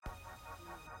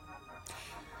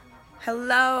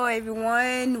Hello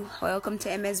everyone, welcome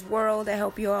to MS World. I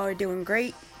hope you all are doing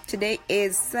great. Today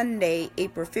is Sunday,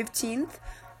 April 15th.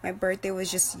 My birthday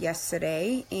was just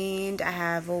yesterday, and I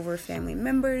have over family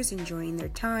members enjoying their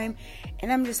time,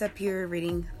 and I'm just up here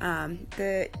reading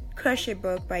the Crush It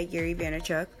book by Gary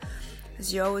Vaynerchuk.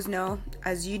 As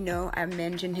you know, I've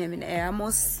mentioned him in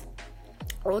almost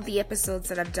all the episodes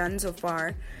that I've done so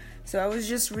far. So I was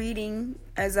just reading.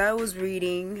 As I was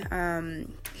reading,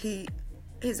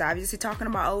 he's obviously talking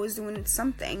about always doing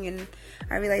something, and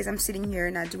I realize I'm sitting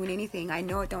here not doing anything. I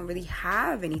know I don't really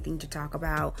have anything to talk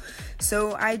about,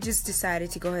 so I just decided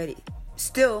to go ahead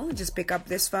just pick up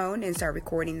this phone and start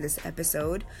recording this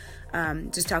episode.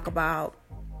 Just talk about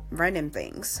random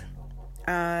things.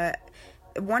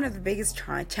 One of the biggest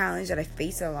challenge that I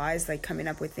face a lot is like coming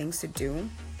up with things to do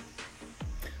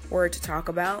or to talk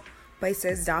about, but it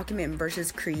says document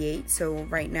versus create. So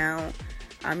right now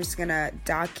I'm just gonna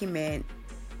document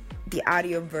the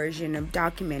audio version of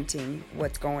documenting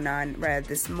what's going on right at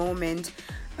this moment.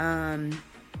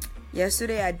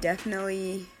 Yesterday I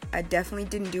definitely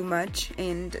didn't do much,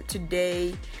 and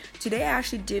today I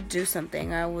actually did do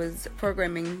something. I was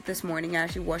programming this morning. I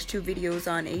actually watched 2 videos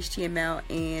on HTML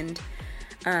and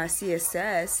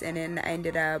CSS, and then I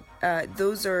ended up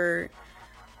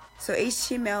so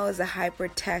HTML is a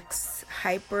hypertext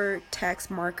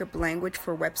markup language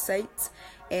for websites,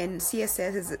 and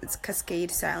CSS is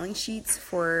cascade styling sheets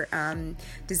for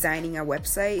designing a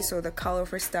website. So the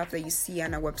colorful stuff that you see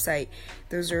on a website,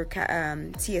 those are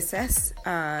CSS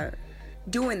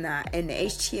doing that, and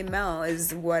HTML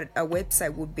is what a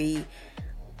website would be.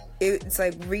 It's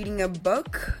like reading a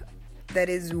book that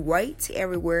is white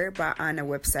everywhere, but on a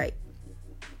website.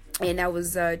 And I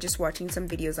was just watching some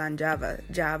videos on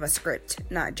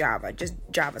JavaScript, not Java, just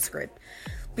JavaScript.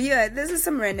 But yeah, this is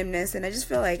some randomness, and I just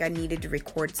feel like I needed to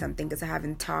record something because I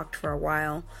haven't talked for a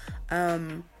while,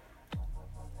 and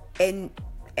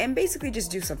basically just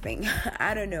do something.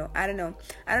 I don't know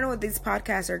what these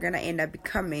podcasts are gonna end up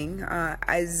becoming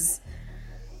as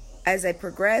I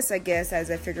progress. I guess as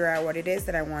I figure out what it is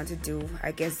that I want to do,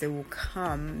 I guess they will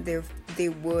come. They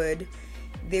will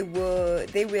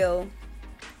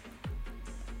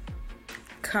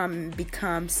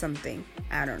become something.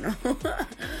 I don't know.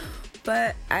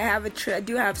 But I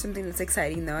do have something that's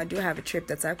exciting though. I do have a trip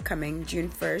that's upcoming June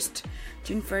 1st.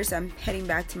 I'm heading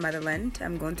back to motherland.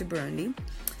 I'm going to Burundi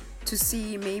to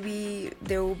see, maybe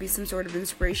there will be some sort of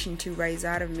inspiration to rise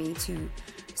out of me to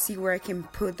see where I can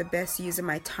put the best use of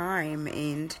my time.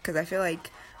 And because I feel like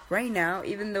right now,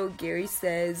 even though Gary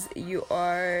says you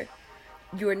are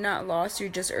not lost, you're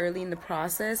just early in the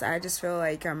process, I just feel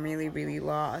like I'm really, really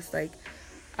lost. Like,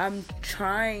 I'm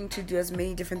trying to do as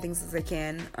many different things as I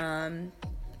can.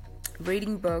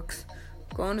 Reading books,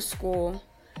 going to school,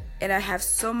 and I have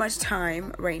so much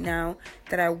time right now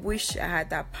that I wish I had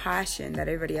that passion that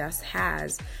everybody else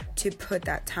has to put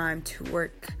that time to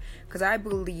work. Because I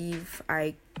believe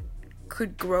I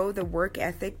could grow the work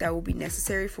ethic that will be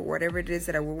necessary for whatever it is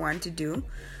that I would want to do.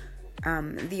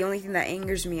 The only thing that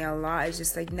angers me a lot is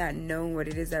just like not knowing what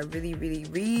it is that I really, really,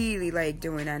 really like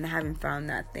doing, and I haven't found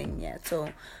that thing yet. So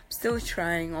I'm still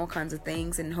trying all kinds of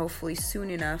things, and hopefully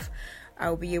soon enough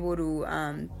I'll be able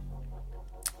to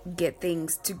get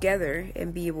things together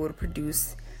and be able to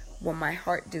produce what my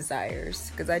heart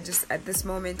desires. Because I just at this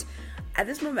moment I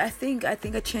think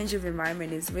a change of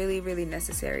environment is really, really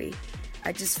necessary.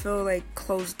 I just feel like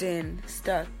closed in,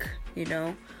 stuck,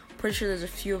 Pretty sure there's a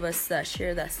few of us that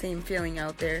share that same feeling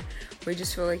out there, where you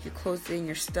just feel like you're closed in,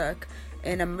 you're stuck.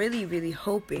 And I'm really, really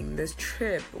hoping this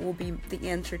trip will be the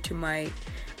answer to my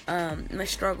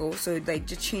struggle. So like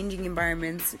just changing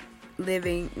environments,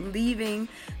 leaving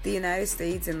the United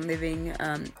States and living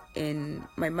in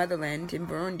my motherland in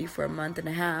Burundi for a month and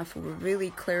a half will really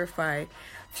clarify a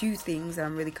few things that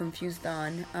I'm really confused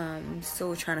on.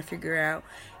 Still trying to figure out.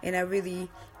 And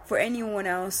for anyone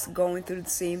else going through the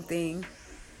same thing,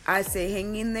 I say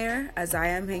hang in there, as I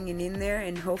am hanging in there,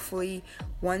 and hopefully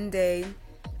one day,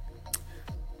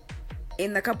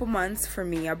 in a couple months for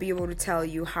me, I'll be able to tell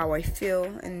you how I feel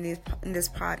in this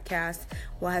podcast,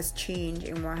 what has changed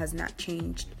and what has not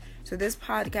changed. So this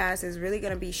podcast is really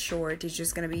going to be short. It's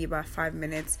just going to be about 5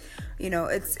 minutes.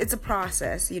 It's a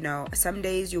process. Some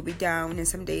days you'll be down, and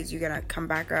some days you're going to come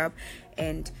back up,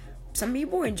 and some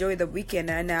people enjoy the weekend,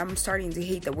 and I'm starting to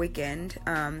hate the weekend.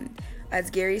 As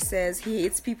Gary says, he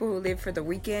hates people who live for the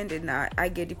weekend, and I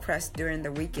get depressed during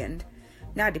the weekend.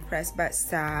 Not depressed, but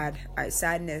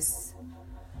sadness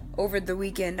over the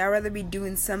weekend. I'd rather be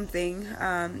doing something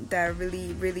that I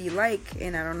really, really like,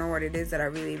 and I don't know what it is that I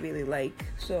really, really like.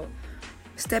 So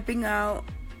stepping out,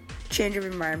 change of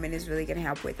environment is really going to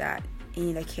help with that.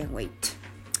 and I can't wait.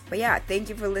 But yeah, thank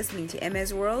you for listening to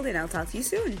MS World, and I'll talk to you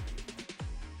soon.